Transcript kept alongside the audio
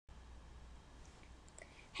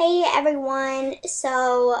Hey everyone,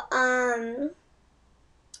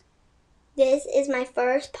 this is my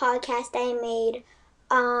first podcast I made,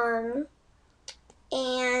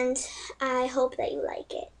 and I hope that you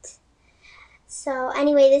like it. So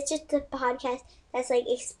anyway, this is just a podcast that's like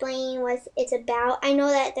explaining what it's about. I know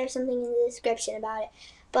that there's something in the description about it,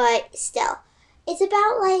 but still, it's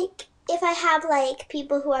about like if I have like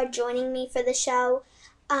people who are joining me for the show,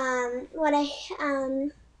 what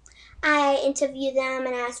I interview them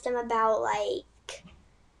and ask them about like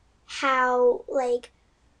how like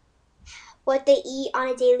what they eat on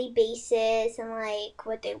a daily basis and like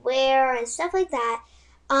what they wear and stuff like that.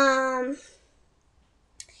 And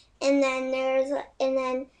then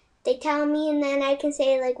they tell me, and then I can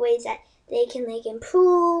say like ways that they can like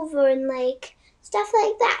improve or like stuff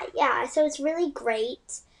like that. Yeah, so it's really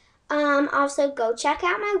great. Also go check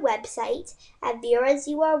out my website at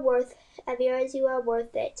VeraSYouAreWorth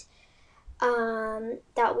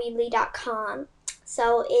 .weebly.com.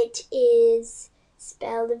 So it is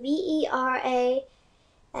spelled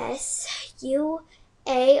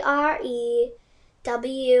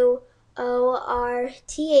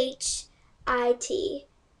VERASYUAREWORTHIT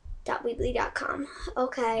 .weebly.com.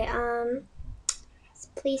 Okay,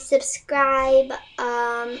 please subscribe,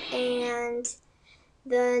 and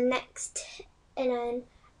then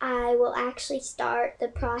I will actually start the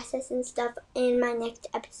process and stuff in my next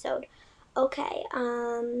episode. Okay,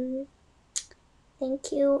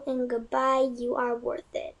 thank you and goodbye. You are worth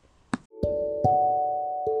it.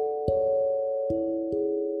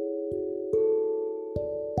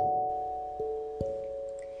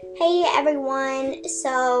 Hey everyone,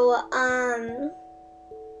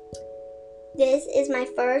 this is my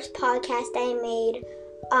first podcast I made,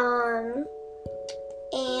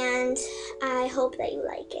 and I hope that you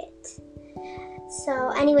like it. So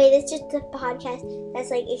anyway, this is just a podcast that's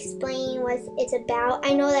like explaining what it's about.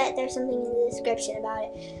 I know that there's something in the description about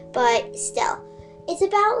it, but still, it's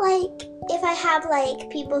about like if I have like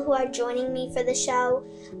people who are joining me for the show,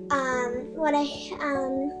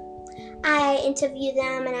 I interview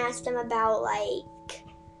them and ask them about like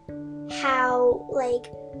how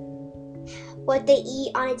like what they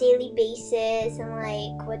eat on a daily basis and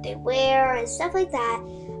like what they wear and stuff like that.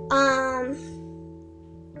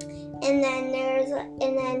 And then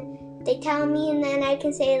they tell me, and then I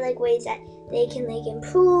can say like ways that they can like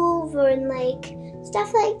improve or like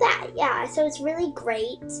stuff like that. Yeah, so it's really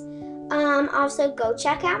great. Also go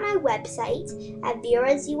check out my website at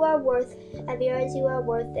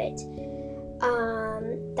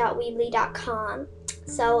 .weebly.com.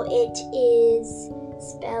 So it is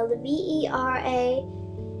spelled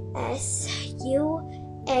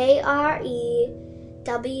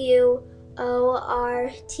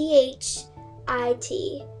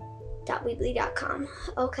VERASYUAREWORTHIT .weebly.com.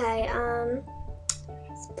 Okay,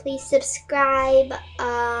 please subscribe,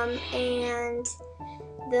 and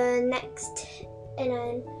then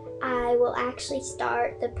I will actually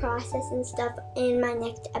start the process and stuff in my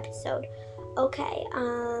next episode. Okay,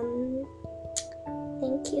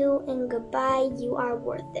 thank you and goodbye. You are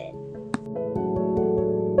worth it.